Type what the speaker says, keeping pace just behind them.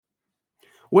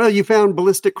Well, you found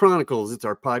Ballistic Chronicles. It's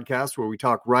our podcast where we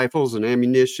talk rifles and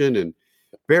ammunition and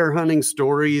bear hunting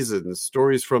stories and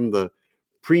stories from the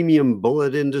premium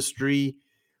bullet industry.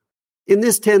 In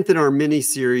this 10th in our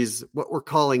mini-series, what we're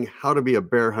calling How to Be a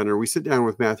Bear Hunter, we sit down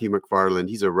with Matthew McFarland.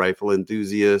 He's a rifle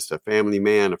enthusiast, a family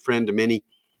man, a friend to many.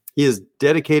 He is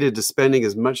dedicated to spending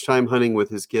as much time hunting with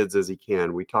his kids as he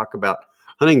can. We talk about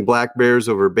hunting black bears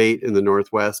over bait in the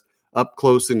Northwest, up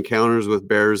close encounters with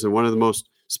bears, and one of the most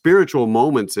spiritual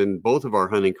moments in both of our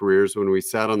hunting careers when we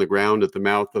sat on the ground at the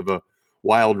mouth of a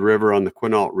wild river on the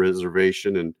Quinault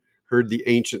Reservation and heard the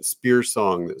ancient spear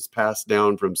song that's passed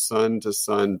down from son to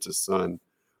son to son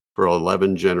for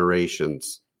 11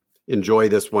 generations. Enjoy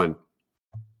this one.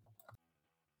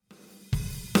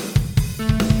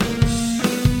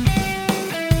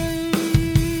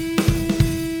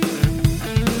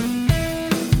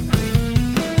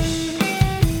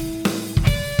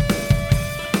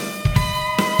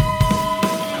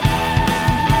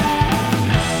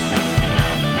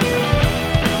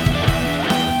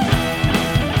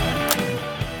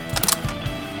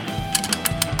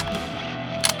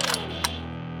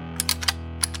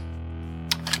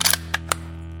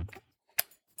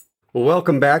 Well,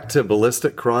 welcome back to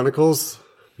Ballistic Chronicles.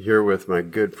 Here with my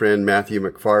good friend Matthew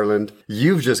McFarland.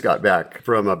 You've just got back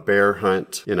from a bear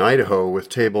hunt in Idaho with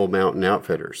Table Mountain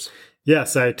Outfitters.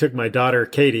 Yes, I took my daughter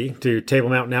Katie to Table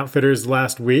Mountain Outfitters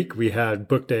last week. We had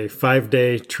booked a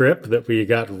 5-day trip that we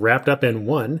got wrapped up in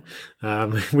one.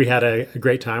 We had a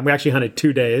great time. We actually hunted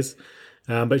 2 days,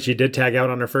 but she did tag out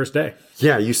on her first day.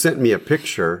 Yeah, you sent me a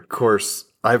picture. Of course,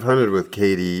 I've hunted with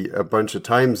Katie a bunch of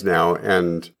times now,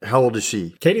 and how old is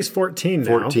she? Katie's 14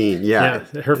 now. 14, yeah.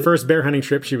 Her first bear hunting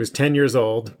trip, she was 10 years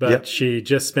old, but She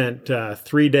just spent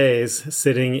 3 days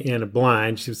sitting in a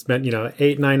blind. She spent,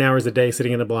 8-9 hours a day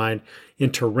sitting in the blind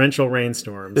in torrential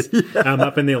rainstorms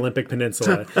up in the Olympic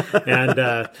Peninsula.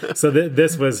 And so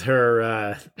this was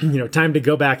her, time to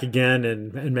go back again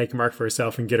and make a mark for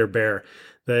herself and get her bear.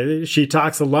 She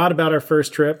talks a lot about our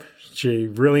first trip. She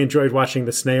really enjoyed watching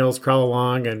the snails crawl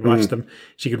along and watch them.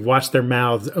 She could watch their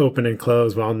mouths open and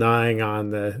close while gnawing on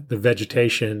the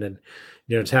vegetation, and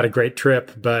just had a great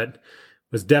trip, but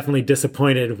was definitely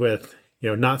disappointed with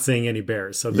not seeing any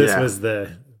bears. So this was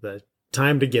the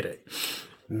time to get it.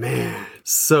 Man,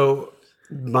 so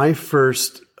my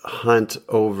first hunt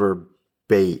over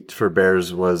bait for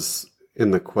bears was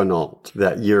in the Quinault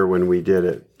that year when we did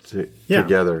it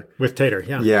together with Tater.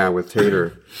 Yeah, with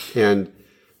Tater. And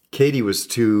Katie was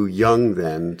too young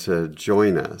then to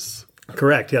join us.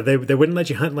 Correct. Yeah, they wouldn't let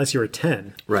you hunt unless you were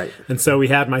 10. Right. And so we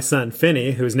had my son,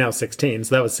 Finney, who's now 16,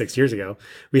 so that was 6 years ago.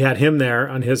 We had him there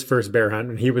on his first bear hunt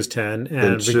when he was 10.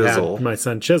 And we had my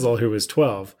son, Chisel, who was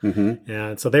 12. Mm-hmm.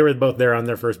 And so they were both there on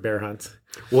their first bear hunts.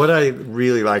 What I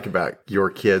really like about your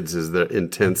kids is the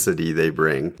intensity they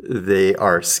bring. They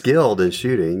are skilled in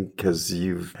shooting because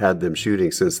you've had them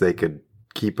shooting since they could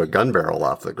keep a gun barrel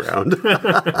off the ground.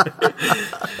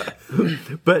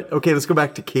 But, okay, let's go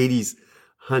back to Katie's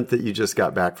hunt that you just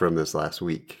got back from this last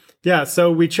week. Yeah, so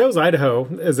we chose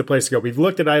Idaho as a place to go. We've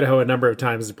looked at Idaho a number of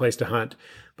times as a place to hunt.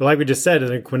 But like we just said,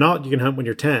 in Quinault, you can hunt when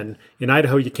you're 10. In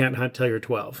Idaho, you can't hunt till you're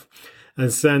 12.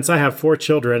 And since I have 4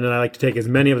 children and I like to take as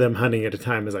many of them hunting at a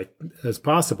time as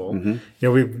possible,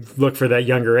 we look for that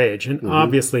younger age. And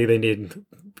obviously, they need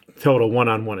total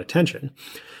one-on-one attention.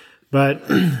 But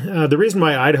the reason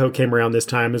why Idaho came around this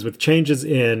time is with changes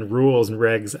in rules and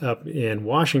regs up in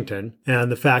Washington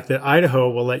and the fact that Idaho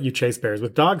will let you chase bears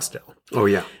with dogs still. Oh,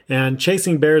 yeah. And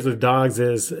chasing bears with dogs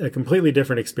is a completely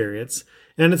different experience.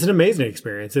 And it's an amazing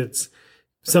experience. It's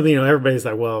something, everybody's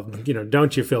like, well,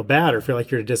 don't you feel bad or feel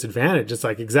like you're at a disadvantage? It's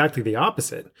like exactly the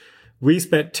opposite. We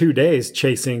spent 2 days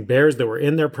chasing bears that were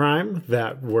in their prime,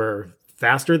 that were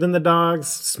faster than the dogs,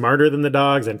 smarter than the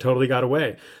dogs, and totally got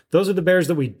away. Those are the bears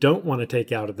that we don't want to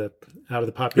take out of the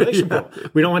population pool.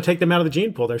 We don't want to take them out of the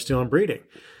gene pool. They're still inbreeding.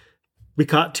 We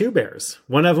caught 2 bears.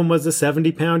 One of them was a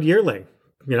 70-pound yearling.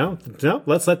 No,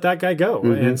 let's let that guy go.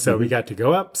 And so we got to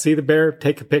go up, see the bear,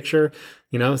 take a picture,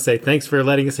 say thanks for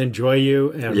letting us enjoy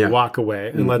you, and walk away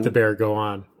and let the bear go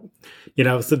on.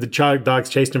 So the dogs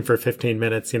chased him for 15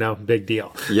 minutes, big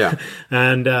deal. Yeah.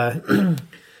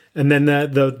 And then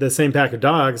the same pack of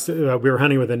dogs, we were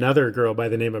hunting with another girl by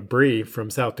the name of Bree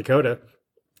from South Dakota.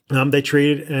 They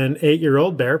treated an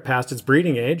 8-year-old bear past its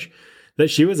breeding age that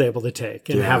she was able to take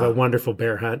and have a wonderful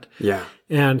bear hunt. Yeah.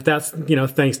 And that's,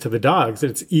 thanks to the dogs.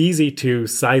 It's easy to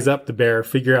size up the bear,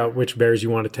 figure out which bears you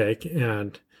want to take,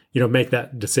 and, make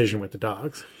that decision with the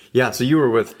dogs. Yeah, so you were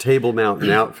with Table Mountain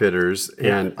Outfitters,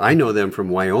 and I know them from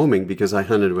Wyoming because I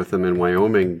hunted with them in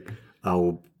Wyoming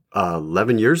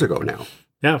 11 years ago now.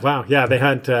 Yeah, wow. Yeah, they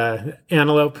hunt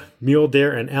antelope, mule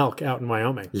deer, and elk out in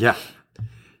Wyoming. Yeah.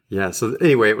 Yeah. So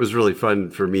anyway, it was really fun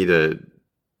for me to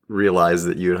realize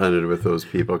that you had hunted with those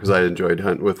people because I enjoyed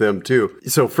hunting with them too.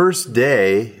 So first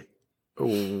day,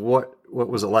 what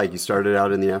was it like? You started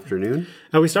out in the afternoon?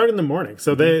 We started in the morning.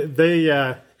 So they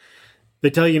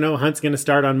tell you, hunt's going to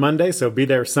start on Monday, so be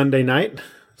there Sunday night.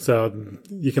 So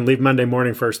you can leave Monday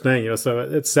morning first thing. So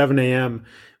at 7 a.m.,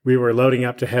 we were loading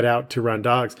up to head out to run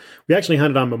dogs. We actually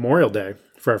hunted on Memorial Day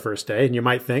for our first day. And you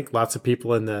might think lots of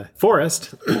people in the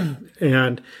forest.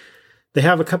 And they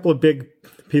have a couple of big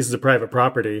pieces of private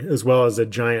property as well as a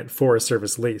giant Forest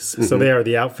Service lease. Mm-hmm. So they are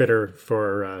the outfitter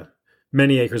for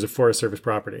many acres of Forest Service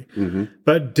property. Mm-hmm.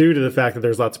 But due to the fact that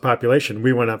there's lots of population,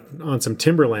 we went up on some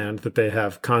timberland that they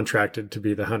have contracted to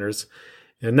be the hunters.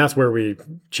 And that's where we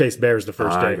chased bears the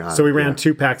first day. So we ran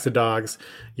 2 packs of dogs.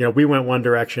 We went one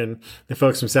direction. The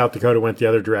folks from South Dakota went the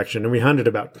other direction. And we hunted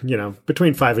about,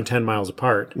 between 5 and 10 miles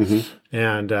apart. Mm-hmm.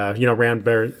 And,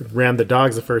 ran the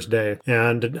dogs the first day.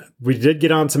 And we did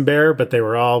get on some bear, but they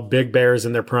were all big bears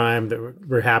in their prime that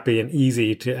were happy and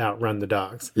easy to outrun the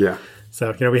dogs. Yeah.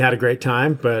 So, we had a great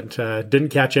time, but didn't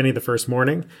catch any the first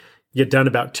morning. You get done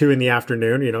about 2 in the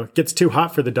afternoon. It gets too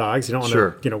hot for the dogs. You don't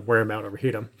want to, wear them out,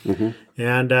 overheat them. Mm-hmm.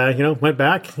 And, went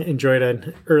back, enjoyed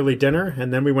an early dinner,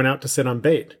 and then we went out to sit on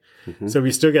bait. Mm-hmm. So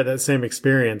we still get that same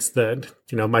experience that,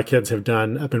 my kids have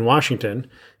done up in Washington.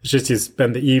 It's just you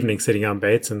spend the evening sitting on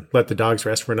baits and let the dogs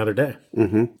rest for another day.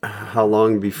 Mm-hmm. How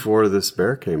long before this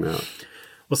bear came out?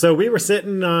 Well, so we were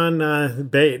sitting on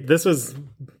bait. This was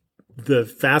the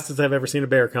fastest I've ever seen a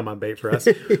bear come on bait for us.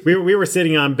 we were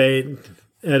sitting on bait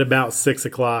at about 6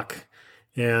 o'clock,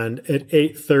 and at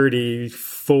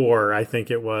 8:34, I think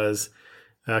it was,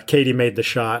 Katie made the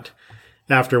shot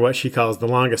after what she calls the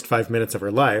longest 5 minutes of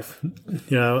her life.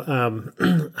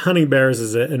 Hunting bears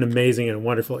is an amazing and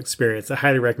wonderful experience. I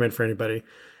highly recommend for anybody,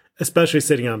 especially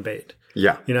sitting on bait.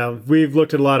 Yeah. We've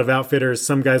looked at a lot of outfitters.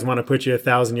 Some guys want to put you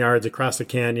 1,000 yards across a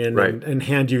canyon and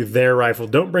hand you their rifle.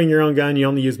 Don't bring your own gun. You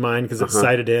only use mine because it's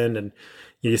sighted in, and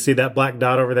you see that black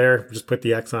dot over there? Just put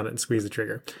the X on it and squeeze the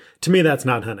trigger. To me, that's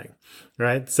not hunting,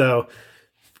 right? So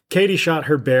Katie shot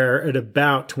her bear at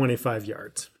about 25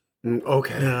 yards.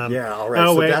 Okay. Yeah, all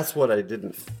right. That's what I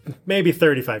didn't... Maybe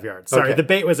 35 yards. Sorry, The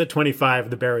bait was at 25.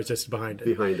 The bear was just behind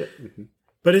it. Mm-hmm.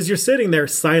 But as you're sitting there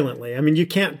silently, you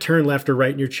can't turn left or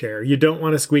right in your chair. You don't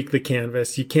want to squeak the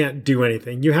canvas. You can't do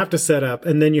anything. You have to set up,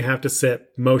 and then you have to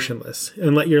sit motionless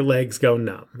and let your legs go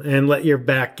numb and let your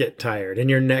back get tired and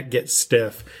your neck get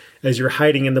stiff as you're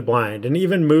hiding in the blind. And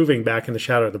even moving back in the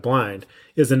shadow of the blind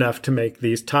is enough to make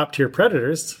these top-tier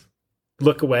predators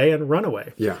look away and run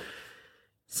away. Yeah.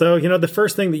 So, the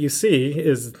first thing that you see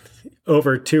is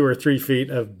over 2 or 3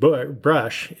 feet of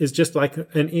brush is just like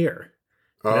an ear.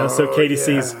 So Katie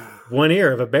sees one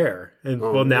ear of a bear, and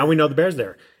now we know the bear's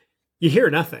there. You hear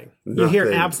nothing. You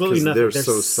hear absolutely nothing. They're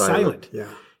so silent. Yeah.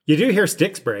 You do hear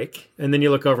sticks break, and then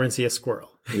you look over and see a squirrel.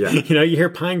 Yeah. You hear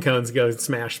pine cones go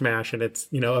smash, smash, and it's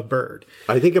a bird.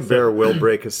 I think a bear will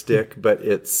break a stick, but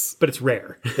it's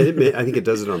rare. I think it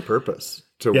does it on purpose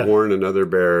to warn another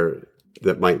bear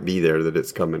that might be there that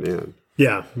it's coming in.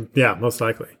 Yeah, most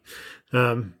likely.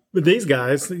 But these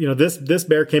guys, this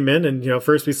bear came in and,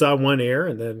 first we saw one ear,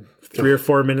 and then 3 or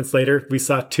 4 minutes later, we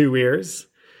saw 2 ears,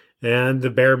 and the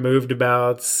bear moved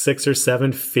about 6 or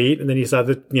 7 feet. And then you saw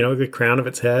the crown of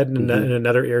its head and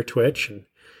another ear twitch. And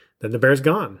then the bear's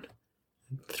gone.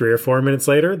 3 or 4 minutes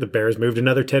later, the bear's moved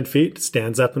another 10 feet,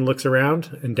 stands up and looks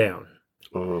around and down.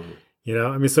 Oh.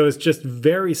 So it's just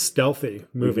very stealthy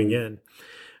moving in.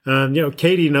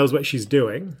 Katie knows what she's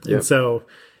doing. Yep. And so,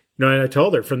 and I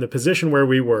told her from the position where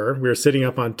we were sitting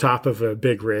up on top of a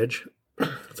big ridge.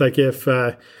 It's like if,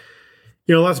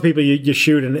 lots of people, you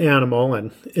shoot an animal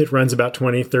and it runs about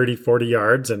 20, 30, 40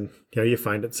 yards and, you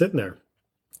find it sitting there.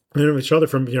 And I told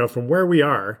her from where we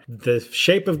are, the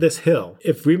shape of this hill,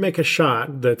 if we make a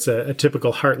shot that's a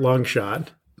typical heart-lung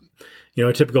shot,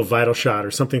 a typical vital shot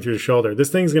or something through the shoulder, this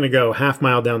thing's going to go half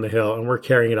mile down the hill and we're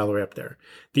carrying it all the way up there.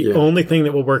 The only thing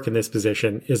that will work in this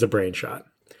position is a brain shot.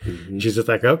 Mm-hmm. She's just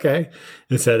like, okay.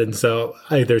 And so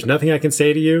there's nothing I can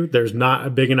say to you. There's not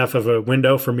a big enough of a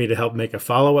window for me to help make a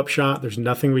follow-up shot. There's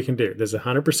nothing we can do. There's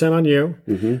 100% on you.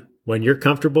 Mm-hmm. When you're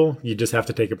comfortable, you just have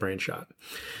to take a brain shot.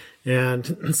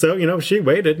 And so, she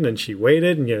waited and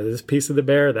this piece of the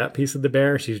bear, that piece of the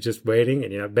bear, she's just waiting.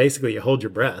 And, basically you hold your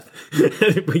breath,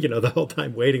 the whole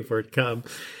time waiting for it to come.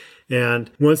 And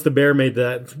once the bear made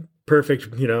that perfect,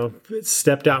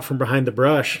 stepped out from behind the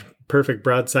brush, perfect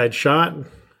broadside shot,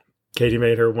 Katie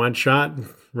made her one shot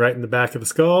right in the back of the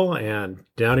skull, and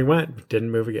down he went.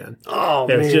 Didn't move again. Oh,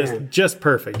 it was just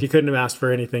perfect. You couldn't have asked for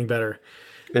anything better.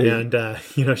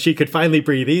 And, she could finally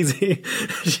breathe easy.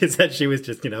 She said she was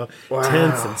just,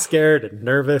 tense and scared and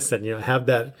nervous and, have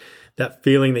that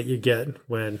feeling that you get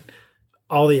when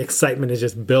all the excitement is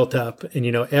just built up and,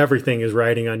 everything is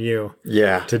riding on you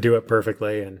to do it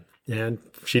perfectly. And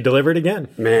she delivered again.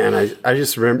 Man, I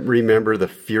just remember the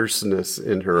fierceness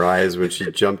in her eyes when she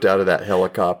jumped out of that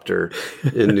helicopter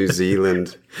in New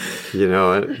Zealand,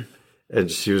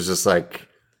 and she was just like,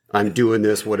 I'm doing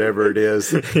this, whatever it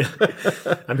is.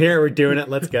 I'm here. We're doing it.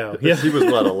 Let's go. Yeah. She was,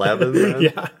 11 then?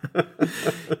 Yeah.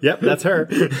 Yep, that's her.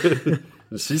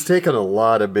 She's taken a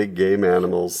lot of big game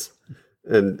animals.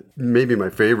 And maybe my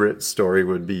favorite story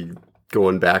would be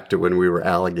going back to when we were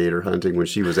alligator hunting when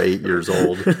she was 8 years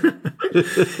old.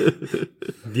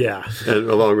 Yeah. And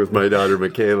along with my daughter,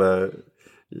 Michaela.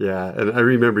 Yeah. And I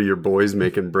remember your boys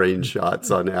making brain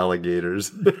shots on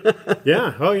alligators.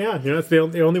 Yeah. Oh, yeah. It's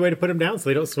the only way to put them down so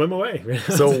they don't swim away.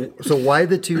 So why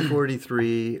the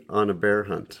 243 on a bear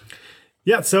hunt?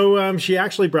 Yeah, so she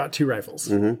actually brought 2 rifles.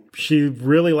 Mm-hmm. She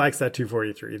really likes that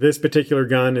 243. This particular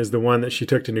gun is the one that she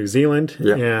took to New Zealand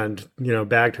and,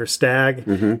 bagged her stag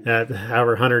at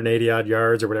however 180 odd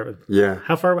yards or whatever. Yeah.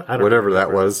 How far? I don't whatever know.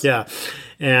 That was. Yeah.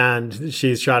 And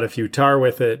she's shot a few tar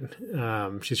with it.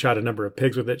 She's shot a number of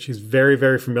pigs with it. She's very,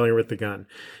 very familiar with the gun.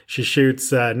 She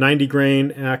shoots 90 grain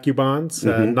AccuBonds,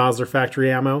 Nosler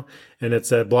factory ammo, and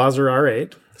it's a Blaser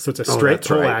R8. So it's a straight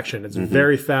pull action. It's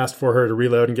very fast for her to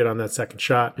reload and get on that second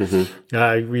shot. We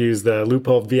use the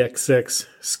Leupold VX6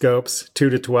 scopes,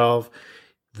 2-12,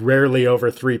 rarely over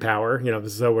 3 power.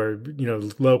 So we're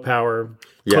low power,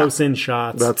 close in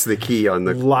shots. That's the key on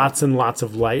the lots and lots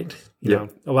of light. You know,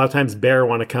 a lot of times bear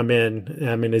want to come in.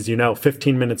 I mean, as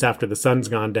 15 minutes after the sun's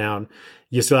gone down,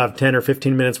 you still have 10 or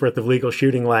 15 minutes worth of legal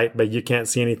shooting light, but you can't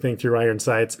see anything through iron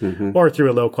sights or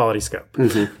through a low quality scope.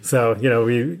 So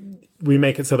we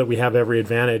make it so that we have every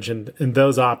advantage. And in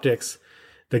those optics,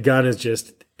 the gun is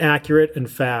just accurate and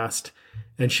fast,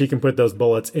 and she can put those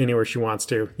bullets anywhere she wants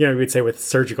to. We'd say with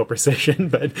surgical precision,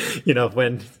 but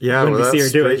when we see her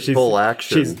do it,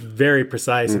 she's very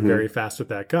precise and very fast with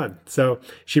that gun. So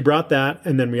she brought that,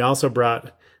 and then we also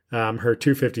brought her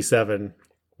 257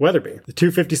 Weatherby. The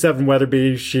 257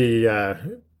 Weatherby she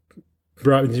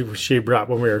brought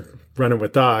when we were running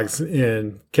with dogs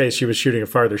in case she was shooting a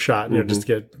farther shot, just to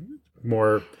get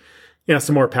more,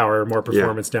 some more power, more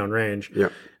performance downrange. Yeah.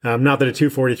 Not that a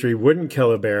 243 wouldn't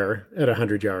kill a bear at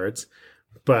 100 yards,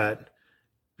 but,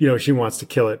 she wants to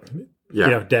kill it,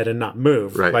 dead and not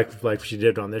move, like she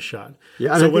did on this shot.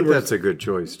 Yeah, and I think that's a good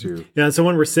choice too. Yeah, so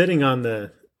when we're sitting on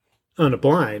a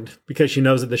blind, because she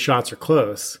knows that the shots are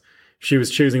close, she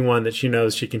was choosing one that she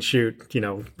knows she can shoot,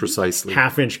 precisely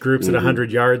half-inch groups at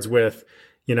 100 yards with,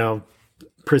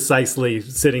 precisely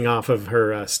sitting off of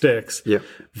her sticks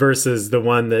versus the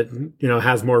one that,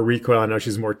 has more recoil. I know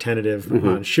she's more tentative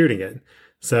on shooting it.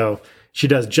 So she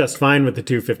does just fine with the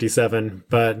 257,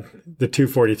 but the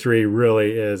 243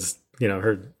 really is,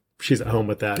 she's at home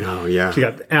with that. Oh, yeah. She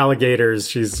got alligators.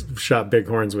 She's shot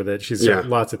bighorns with it. She's shot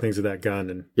lots of things with that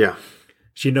gun. And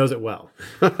she knows it well.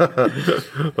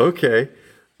 Okay.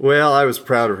 Well, I was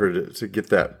proud of her to get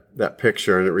that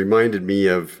picture, and it reminded me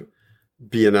of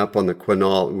being up on the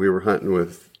Quinault. We were hunting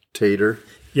with Tater.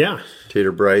 Yeah.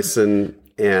 Tater Bryson.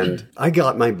 And I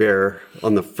got my bear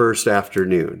on the first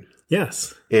afternoon.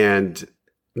 Yes. And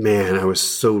man, I was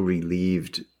so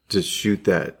relieved to shoot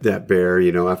that bear,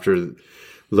 after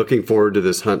looking forward to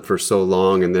this hunt for so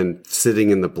long and then sitting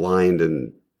in the blind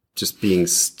and just being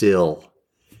still.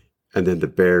 And then the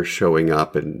bear showing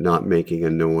up and not making a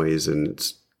noise. And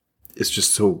it's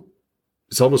just so,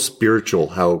 it's almost spiritual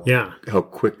how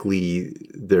quickly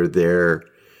they're there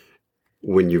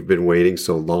when you've been waiting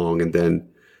so long, and then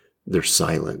they're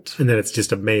silent. And then it's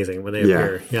just amazing when they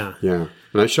appear. Yeah. Yeah.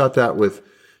 And I shot that with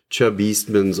Chubb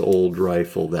Eastman's old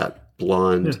rifle, that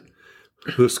blonde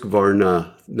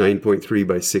Husqvarna 9.3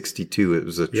 by 62. It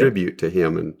was a tribute to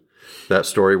him. And that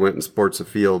story went in Sports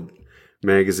Afield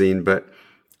magazine. But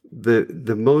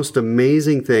the most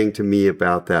amazing thing to me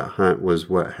about that hunt was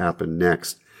what happened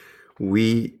next.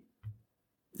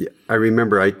 I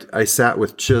remember I sat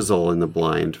with Chisel in the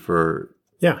blind for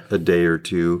a day or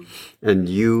two, and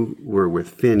you were with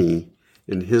Finney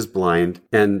in his blind,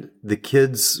 and the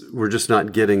kids were just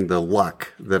not getting the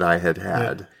luck that I had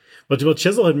had. Well,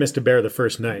 Chisel had missed a bear the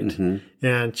first night,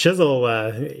 and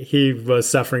Chisel, he was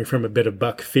suffering from a bit of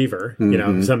buck fever,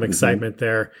 some excitement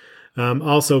there.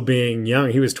 Also being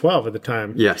young, he was 12 at the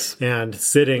time. Yes. And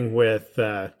sitting with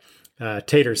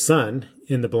Tater's son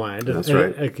in the blind. That's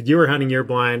right. You were hunting your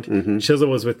blind. Chisel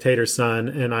was with Tater's son,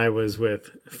 and I was with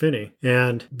Finney.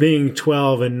 And being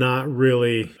 12 and not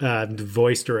really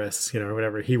boisterous, or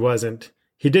whatever, he wasn't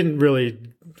he didn't really,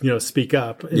 speak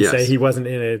up and say he wasn't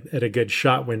at a good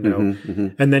shot window.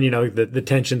 And then, the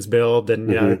tensions build and,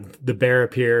 the bear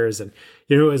appears and,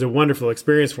 it was a wonderful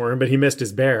experience for him, but he missed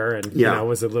his bear and,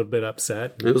 was a little bit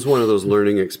upset. It was one of those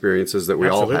learning experiences that we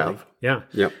all have. Yeah.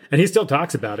 Yep. And he still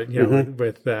talks about it,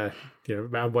 with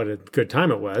about what a good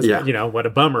time it was, but, what a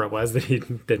bummer it was that he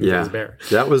didn't get his bear.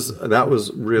 That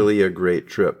was really a great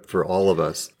trip for all of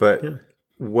us. But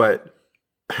what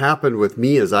happened with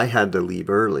me is I had to leave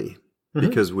early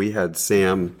because we had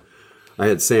Sam. I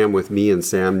had Sam with me, and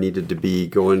Sam needed to be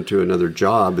going to another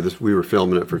job. We were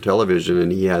filming it for television,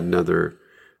 and he had another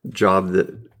job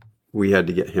that we had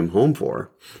to get him home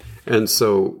for. And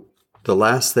so the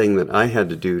last thing that I had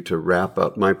to do to wrap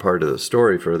up my part of the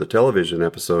story for the television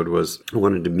episode was I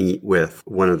wanted to meet with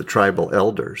one of the tribal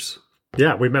elders.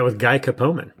 Yeah, we met with Guy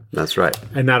Capoman. That's right.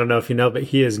 And I don't know if you know, but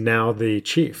he is now the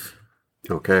chief.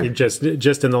 Okay. He just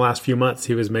in the last few months,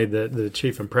 he was made the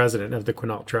chief and president of the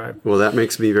Quinault tribe. Well, that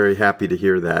makes me very happy to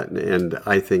hear that. And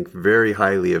I think very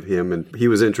highly of him. And he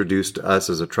was introduced to us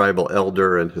as a tribal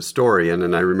elder and historian.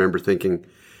 And I remember thinking,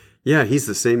 yeah, he's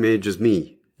the same age as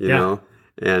me, you know?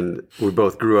 And we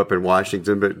both grew up in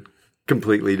Washington, but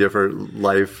completely different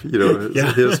life,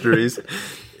 histories.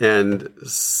 And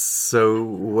so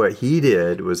what he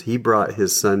did was he brought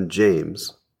his son,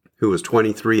 James, who was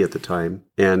 23 at the time,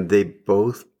 and they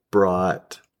both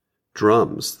brought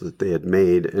drums that they had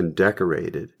made and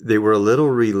decorated. They were a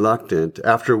little reluctant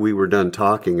after we were done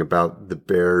talking about the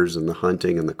bears and the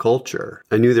hunting and the culture.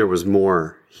 I knew there was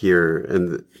more here,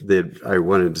 and I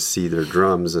wanted to see their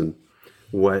drums. And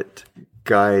what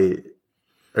Guy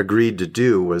agreed to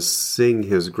do was sing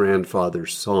his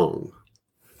grandfather's song.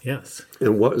 Yes.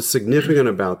 And what was significant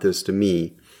about this to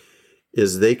me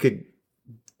is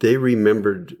they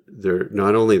remembered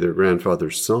not only their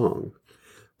grandfather's song,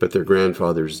 but their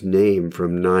grandfather's name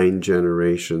from 9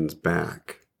 generations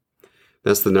back.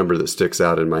 That's the number that sticks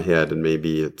out in my head, and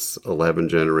maybe it's 11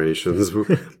 generations.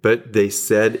 But they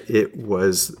said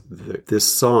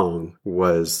this song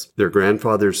was their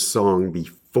grandfather's song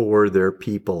before their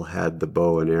people had the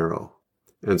bow and arrow.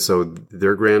 And so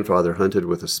their grandfather hunted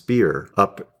with a spear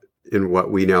up in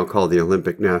what we now call the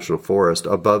Olympic National Forest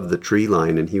above the tree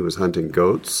line, and he was hunting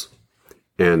goats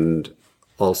and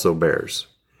also bears.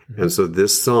 And so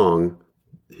this song,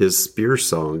 his spear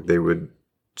song, they would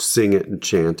sing it and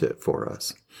chant it for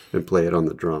us and play it on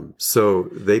the drum. So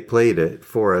they played it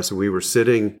for us. We were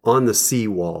sitting on the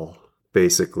seawall,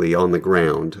 basically on the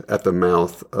ground at the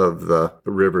mouth of the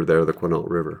river there, the Quinault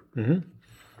River.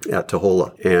 At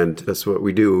Taholah. And that's what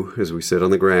we do, is we sit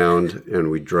on the ground and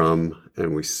we drum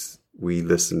and we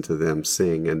listen to them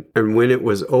sing. And when it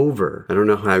was over, I don't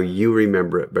know how you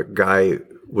remember it, but Guy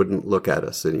wouldn't look at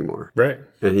us anymore. Right.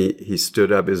 And he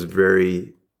stood up. Is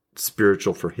very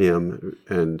spiritual for him.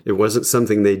 And it wasn't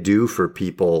something they do for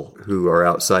people who are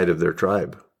outside of their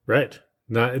tribe. Right.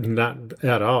 Not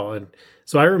at all. And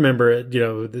so I remember,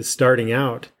 this starting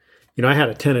out, I had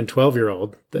a 10 and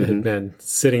 12-year-old that had been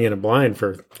sitting in a blind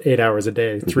for 8 hours a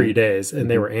day, 3 days, and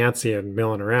they were antsy and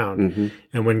milling around.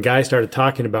 And when Guy started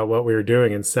talking about what we were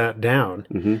doing and sat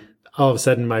down, all of a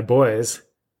sudden my boys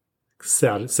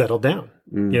settled down.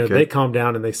 They calmed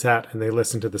down and they sat and they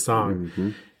listened to the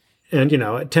song. And,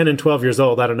 at 10 and 12 years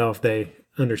old, I don't know if they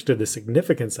understood the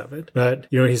significance of it, but,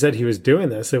 he said he was doing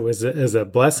this. It was as a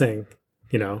blessing,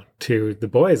 to the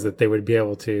boys that they would be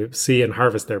able to see and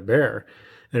harvest their bear.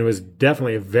 And it was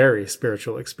definitely a very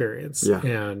spiritual experience. Yeah.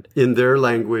 And in their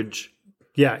language.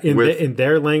 Yeah, in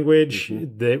their language,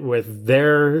 with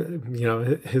their,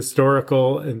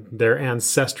 historical and their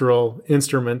ancestral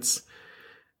instruments.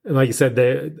 And like you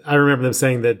said, I remember them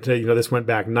saying that, this went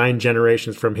back 9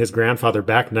 generations from his grandfather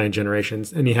back 9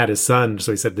 generations. And he had his son.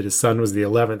 So he said that his son was the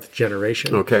 11th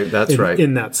generation. Okay, that's right.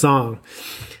 In that song.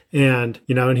 And,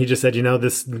 and he just said,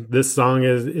 this song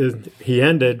is he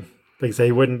ended, like I say,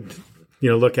 he wouldn't,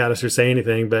 look at us or say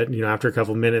anything. But, after a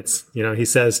couple of minutes, he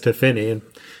says to Finney and,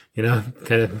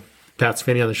 kind of pats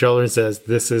Finney on the shoulder and says,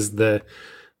 this is the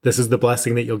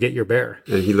blessing that you'll get your bear.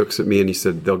 And he looks at me and he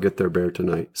said, they'll get their bear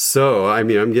tonight. So, I'm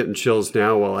getting chills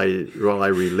now while I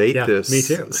relate this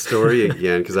story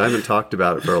again, because I haven't talked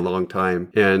about it for a long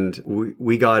time. And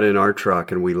we got in our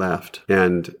truck and we left.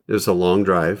 And it was a long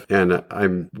drive. And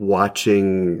I'm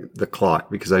watching the clock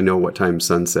because I know what time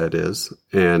sunset is.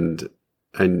 And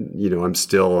I'm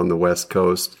still on the West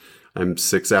Coast. I'm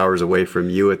 6 hours away from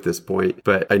you at this point,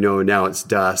 but I know now it's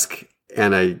dusk,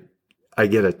 and I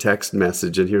get a text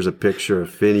message, and here's a picture of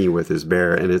Finney with his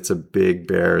bear, and it's a big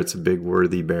bear. It's a big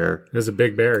worthy bear. It was a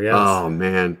big bear, yes. Oh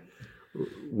man,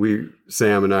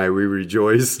 Sam and I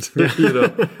rejoiced,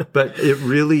 but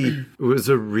it was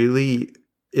a really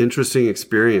interesting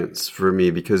experience for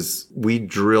me because we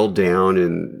drill down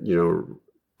in,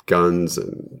 guns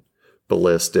and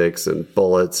ballistics and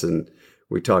bullets, and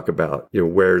we talk about,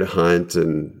 where to hunt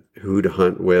and who to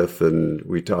hunt with, and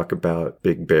we talk about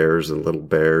big bears and little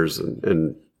bears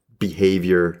and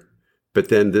behavior. But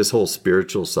then this whole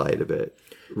spiritual side of it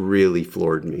really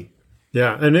floored me.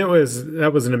 Yeah, and that was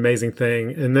an amazing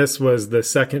thing. And this was the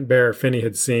second bear Finney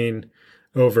had seen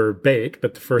over bait,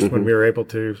 but the first one we were able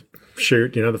to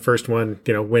shoot. The first one,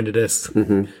 winded us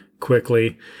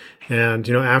quickly. And,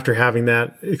 after having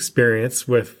that experience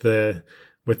with the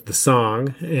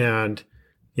song and,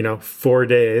 4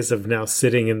 days of now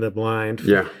sitting in the blind.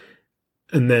 Yeah.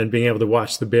 And then being able to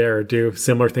watch the bear do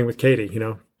similar thing with Katie,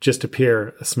 just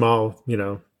appear a small,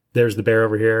 there's the bear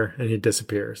over here, and he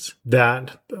disappears.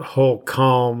 That whole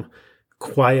calm,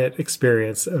 quiet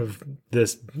experience of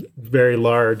this very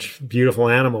large, beautiful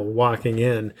animal walking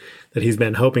in that he's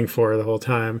been hoping for the whole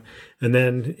time. And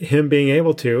then him being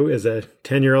able to, as a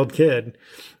 10-year-old kid,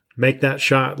 make that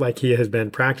shot like he has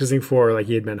been practicing for, like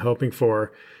he had been hoping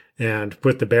for, and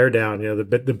put the bear down.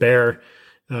 The bear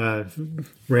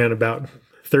ran about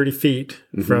 30 feet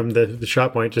from the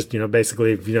shot point, just,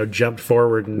 basically, jumped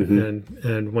forward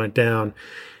and went down.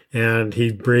 And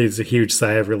he breathes a huge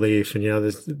sigh of relief and,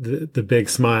 the big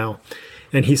smile.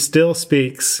 And he still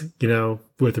speaks,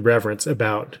 with reverence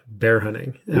about bear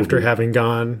hunting after having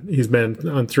gone. He's been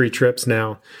on 3 trips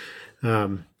now.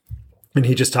 And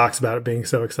he just talks about it being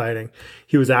so exciting.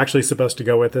 He was actually supposed to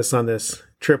go with us on this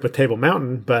trip with Table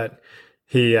Mountain, but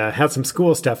he had some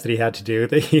school stuff that he had to do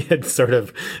that he had sort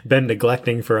of been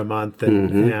neglecting for a month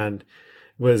and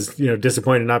was,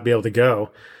 disappointed not be able to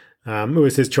go. It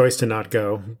was his choice to not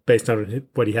go based on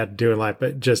what he had to do in life,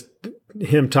 but just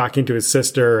him talking to his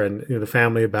sister and the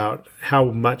family about how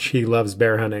much he loves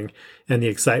bear hunting and the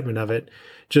excitement of it,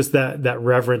 just that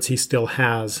reverence he still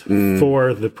has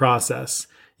for the process.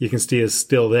 You can see is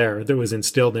still there that was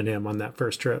instilled in him on that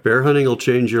first trip. Bear hunting will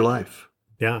change your life.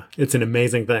 Yeah, it's an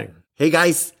amazing thing. Hey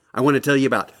guys, I want to tell you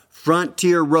about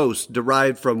Frontier Roast,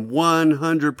 derived from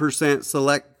 100%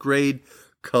 select grade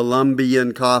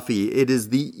Colombian coffee. It is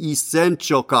the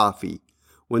essential coffee.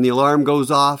 When the alarm goes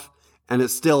off and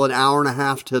it's still an hour and a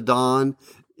half to dawn,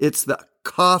 it's the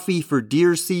coffee for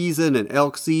deer season and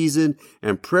elk season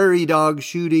and prairie dog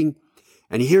shooting.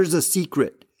 And here's a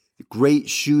secret great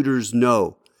shooters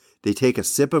know. They take a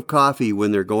sip of coffee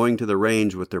when they're going to the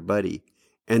range with their buddy,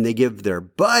 and they give their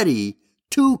buddy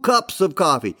 2 cups of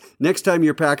coffee. Next time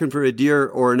you're packing for a deer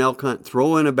or an elk hunt,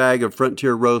 throw in a bag of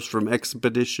Frontier Roast from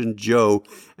Expedition Joe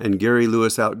and Gary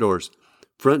Lewis Outdoors.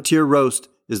 Frontier Roast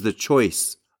is the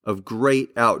choice of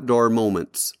great outdoor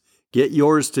moments. Get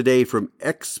yours today from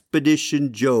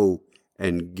Expedition Joe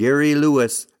and Gary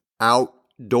Lewis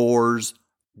Outdoors.com.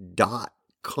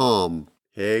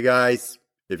 Hey guys,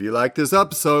 if you like this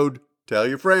episode, tell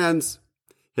your friends.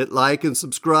 Hit like and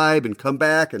subscribe and come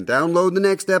back and download the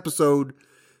next episode.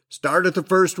 Start at the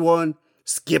first one,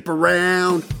 skip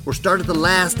around, or start at the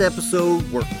last episode,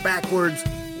 work backwards.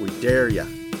 We dare ya.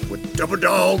 We double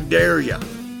dog dare ya.